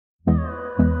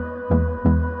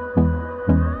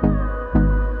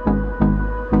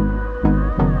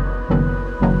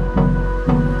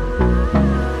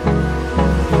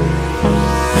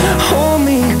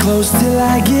close till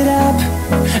I get up.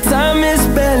 Time is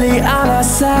barely on our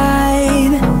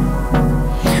side.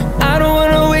 I don't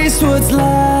wanna waste what's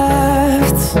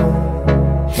left.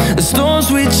 The storms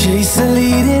we chase are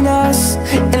leading us,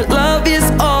 and love is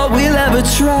all we'll ever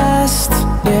trust.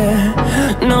 Yeah,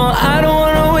 no, I don't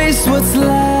wanna waste what's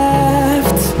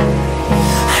left.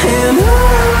 And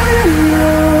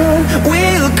on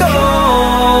we'll go,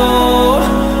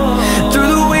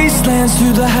 through the wastelands,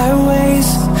 through the highways,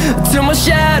 till my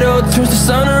shadow turns to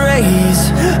sun rays.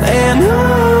 And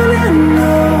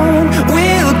on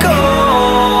we'll go,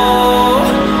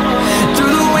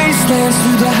 through the wastelands,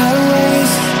 through the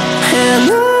highways, and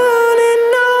on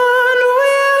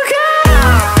we'll go.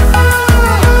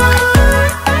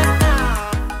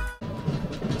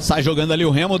 Sai jogando ali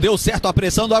o Remo, deu certo a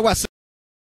pressão do Água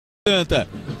Santa.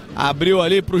 Abriu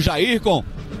ali pro Jaircon.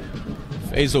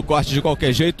 Fez o corte de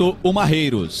qualquer jeito o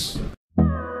Marreiros.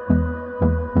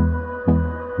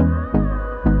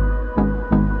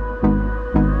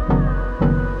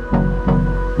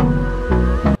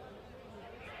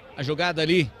 A jogada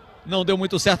ali não deu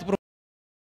muito certo pro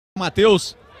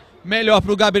Matheus. Melhor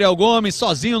pro Gabriel Gomes,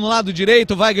 sozinho no lado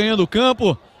direito, vai ganhando o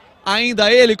campo.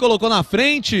 Ainda ele colocou na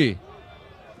frente.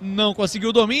 Não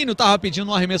conseguiu o domínio, estava pedindo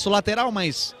um arremesso lateral,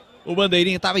 mas o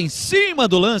bandeirinha estava em cima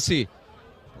do lance.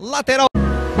 Lateral.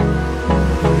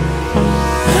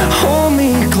 Hold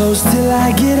me close till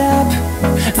I get up.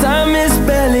 Time is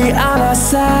barely on our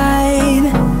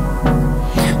side.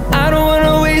 I don't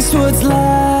wanna waste what's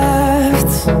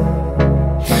left.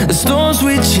 The storms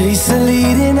we chase are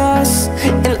leading us,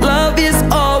 and love is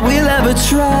all we'll ever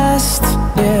trust.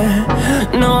 Yeah,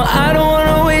 no, I don't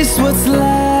wanna waste what's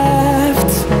left.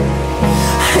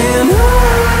 And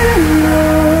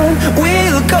on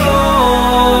we'll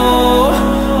go,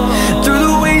 through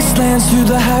the wastelands, through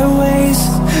the highways,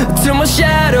 till my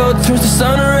shadow turns to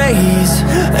sun rays.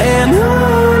 And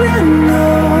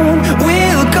on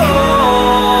we'll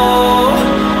go,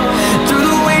 through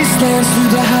the wastelands, through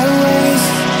the highways,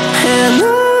 and on we'll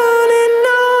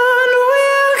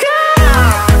go.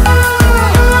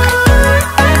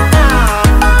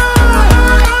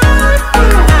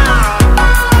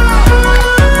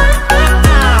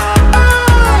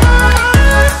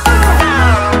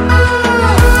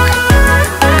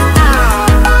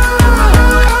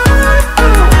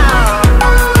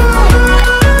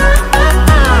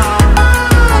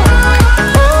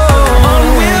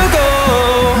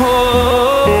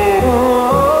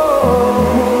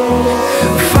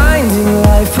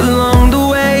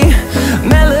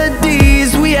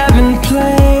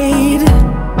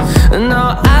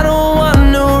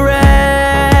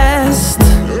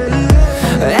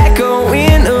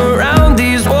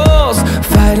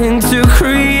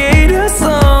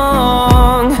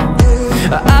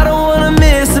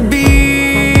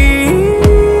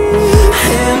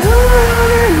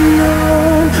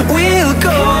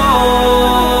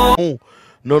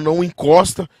 Não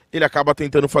encosta, ele acaba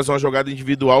tentando fazer uma jogada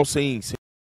individual sem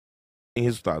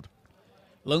resultado.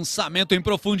 Lançamento em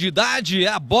profundidade,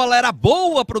 a bola era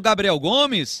boa para o Gabriel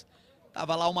Gomes.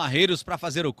 Tava lá o Marreiros para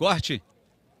fazer o corte.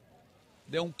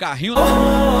 Deu um carrinho.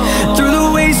 Through the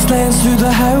wastelands, through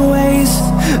the highways,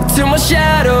 till my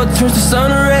shadow turns to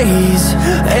sun rays.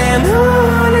 And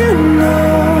on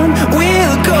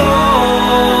we'll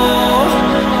go,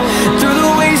 through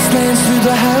the wastelands, through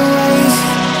the highways,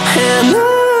 and on.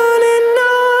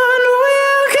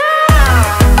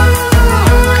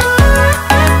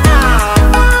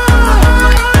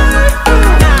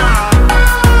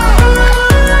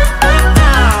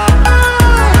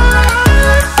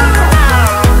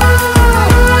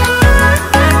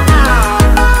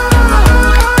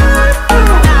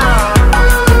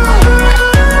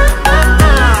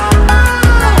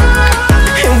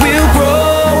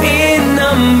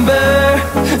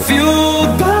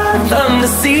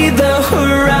 See the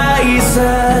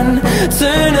horizon,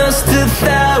 turn us to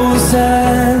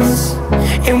thousands,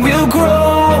 and we'll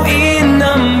grow in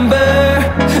number,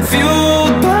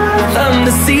 fueled by them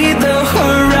to see the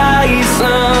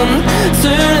horizon,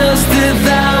 turn us to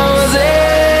thousands,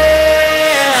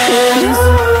 and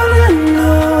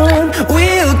on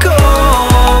we'll go,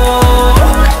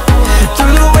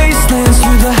 through the wastelands,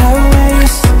 through the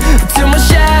highways, till my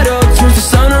shadow turns to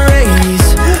sun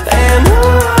rays, and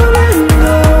on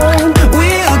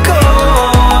we'll go.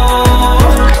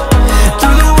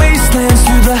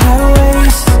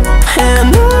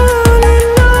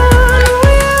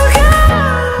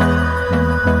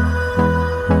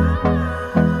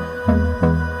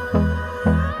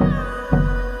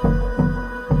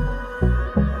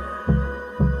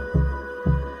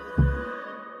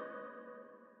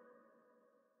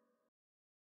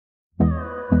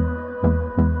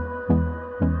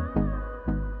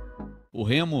 O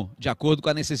Remo, de acordo com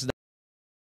a necessidade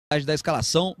da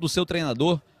escalação do seu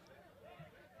treinador,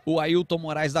 o Ailton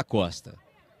Moraes da Costa.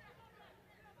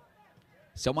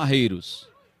 Esse é o Marreiros.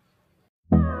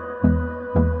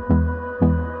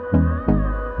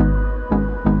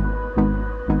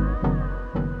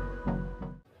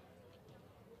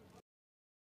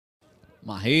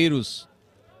 Marreiros.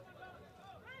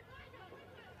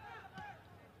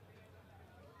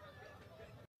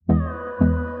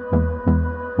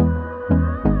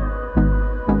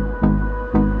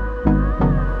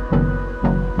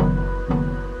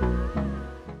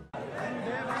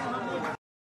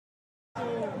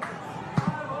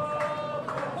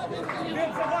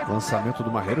 Lançamento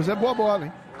do Marreiros é boa bola,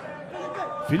 hein?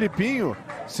 Filipinho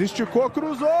se esticou,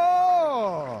 cruzou!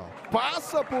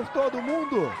 Passa por todo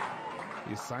mundo!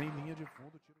 E sai em linha de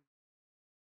fundo.